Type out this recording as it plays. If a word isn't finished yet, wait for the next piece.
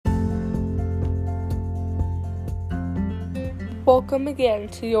Welcome again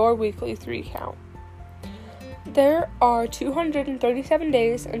to your weekly 3 count. There are 237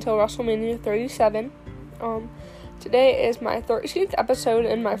 days until WrestleMania 37. Today is my 13th episode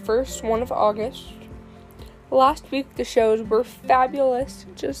and my first one of August. Last week the shows were fabulous,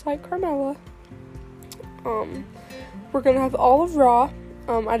 just like Carmella. We're gonna have all of Raw.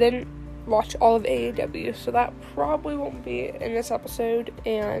 I didn't watch all of AEW, so that probably won't be in this episode,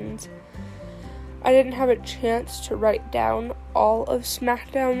 and I didn't have a chance to write down all of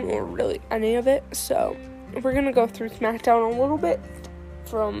SmackDown or really any of it, so we're gonna go through SmackDown a little bit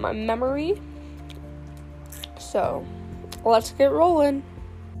from my memory. So let's get rolling.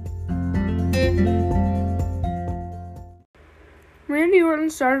 Randy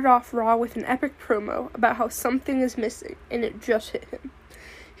Orton started off Raw with an epic promo about how something is missing, and it just hit him.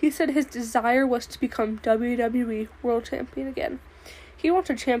 He said his desire was to become WWE World Champion again. He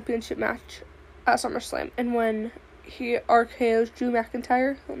wants a championship match at SummerSlam, and when he RKO's Drew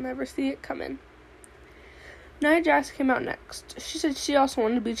McIntyre, he'll never see it coming. Nia Jax came out next. She said she also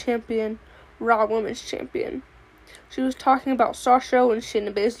wanted to be champion, Raw Women's Champion. She was talking about Sasha when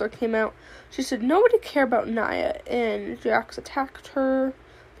Shayna Baszler came out. She said nobody cared about Nia, and Jax attacked her.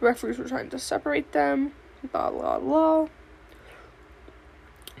 The referees were trying to separate them. Blah, blah, blah.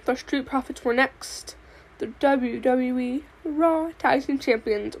 The Street Profits were next. The WWE Raw Tag Team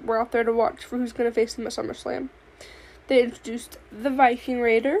Champions were out there to watch for who's going to face them at SummerSlam. They introduced the Viking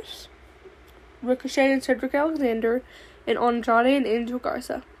Raiders, Ricochet and Cedric Alexander, and Andrade and Angel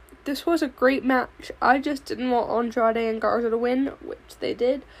Garza. This was a great match. I just didn't want Andrade and Garza to win, which they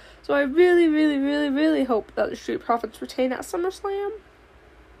did. So I really, really, really, really hope that the Street Profits retain at SummerSlam.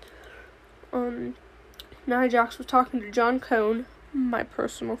 Nia Jax was talking to John Cone, my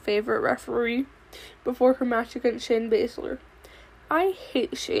personal favorite referee, before her match against Shayna Baszler. I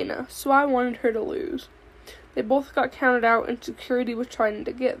hate Shayna, so I wanted her to lose. They both got counted out, and security was trying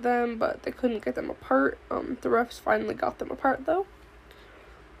to get them, but they couldn't get them apart. The refs finally got them apart, though.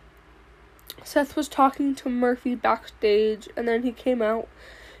 Seth was talking to Murphy backstage, and then he came out.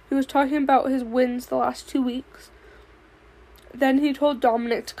 He was talking about his wins the last 2 weeks. Then he told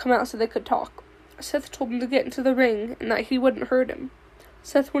Dominic to come out so they could talk. Seth told him to get into the ring, and that he wouldn't hurt him.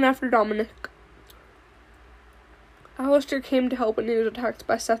 Seth went after Dominic. Aleister came to help, and he was attacked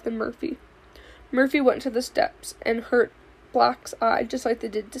by Seth and Murphy. Murphy went to the steps and hurt Black's eye, just like they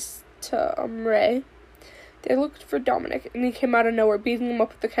did to Ray. They looked for Dominic, and he came out of nowhere, beating him up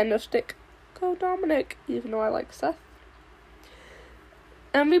with the kendo stick. Go Dominic, even though I like Seth.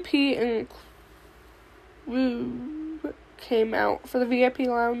 MVP and Crew came out for the VIP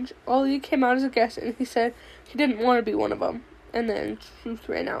lounge. Ali came out as a guest, and he said he didn't want to be one of them. And then Truth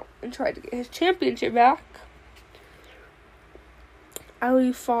ran out and tried to get his championship back.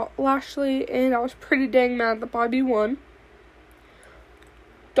 Ali fought Lashley, and I was pretty dang mad that Bobby won.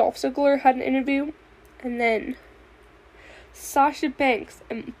 Dolph Ziggler had an interview, and then Sasha Banks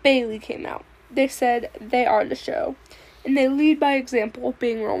and Bayley came out. They said they are the show, and they lead by example,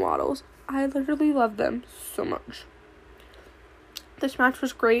 being role models. I literally love them so much. This match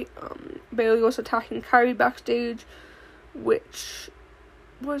was great. Bayley was attacking Kyrie backstage, which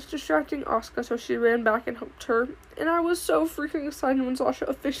was distracting Asuka, so she ran back and helped her. And I was so freaking excited when Sasha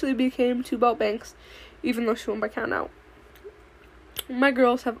officially became 2-belt Banks, even though she won by count out. My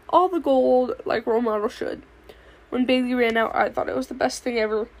girls have all the gold, like role models should. When Bayley ran out, I thought it was the best thing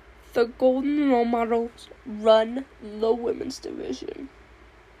ever. The golden role models run the women's division.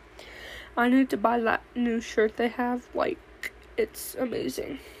 I need to buy that new shirt they have. It's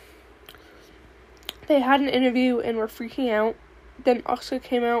amazing. They had an interview and were freaking out. Then Asuka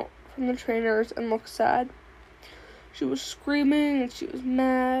came out from the trainers and looked sad. She was screaming and she was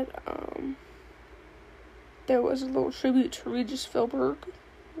mad. There was a little tribute to Regis Philbin.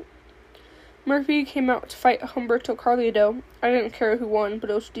 Murphy came out to fight Humberto Carlito. I didn't care who won, but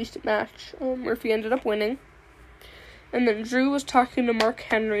it was a decent match. Murphy ended up winning. And then Drew was talking to Mark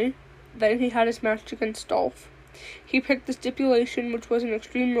Henry. Then he had his match against Dolph. He picked the stipulation, which was an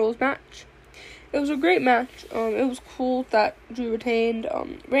Extreme Rules match. It was a great match. It was cool that Drew retained.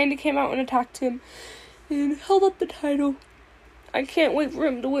 Randy came out and attacked him and held up the title. I can't wait for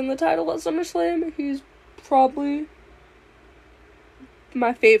him to win the title at SummerSlam. He's probably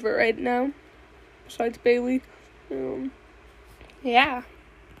my favorite right now, besides Bayley. Yeah.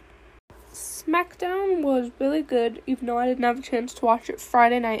 SmackDown was really good, even though I didn't have a chance to watch it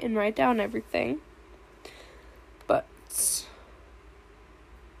Friday night and write down everything. But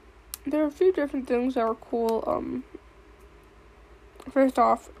there are a few different things that were cool. First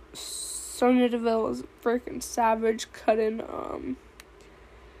off, Sonya Deville is freaking savage cutting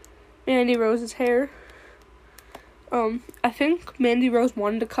Mandy Rose's hair. I think Mandy Rose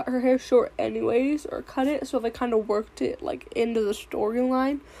wanted to cut her hair short anyways, or cut it, so they kind of worked it, like, into the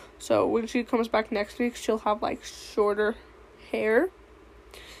storyline. So when she comes back next week, she'll have, like, shorter hair.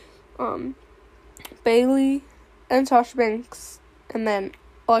 Bayley and Sasha Banks, and then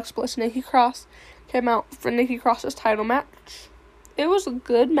Alexa Bliss and Nikki Cross came out for Nikki Cross's title match. It was a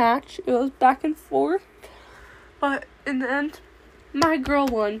good match. It was back and forth, but in the end, my girl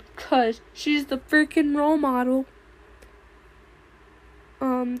won, because she's the freaking role model.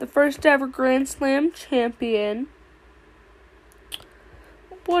 The first ever Grand Slam champion.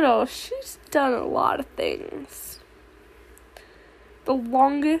 What else? She's done a lot of things. The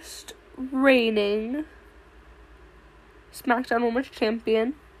longest reigning SmackDown Women's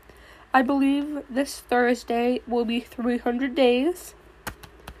Champion. I believe this Thursday will be 300 days.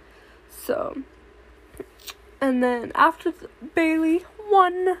 So, and then after Bayley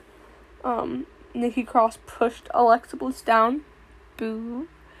won, Nikki Cross pushed Alexa Bliss down. Boo.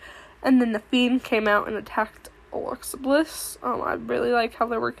 And then the Fiend came out and attacked Alexa Bliss. I really like how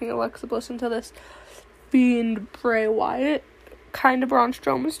they're working Alexa Bliss into this Fiend Bray Wyatt kind of Braun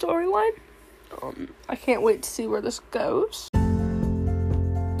Strowman storyline. I can't wait to see where this goes.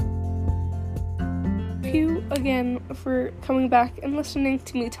 Thank you again for coming back and listening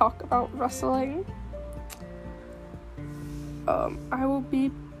to me talk about wrestling. I will be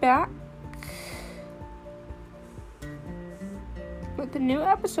back with a new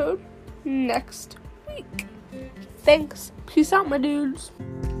episode next week. Thanks. Peace out, my dudes.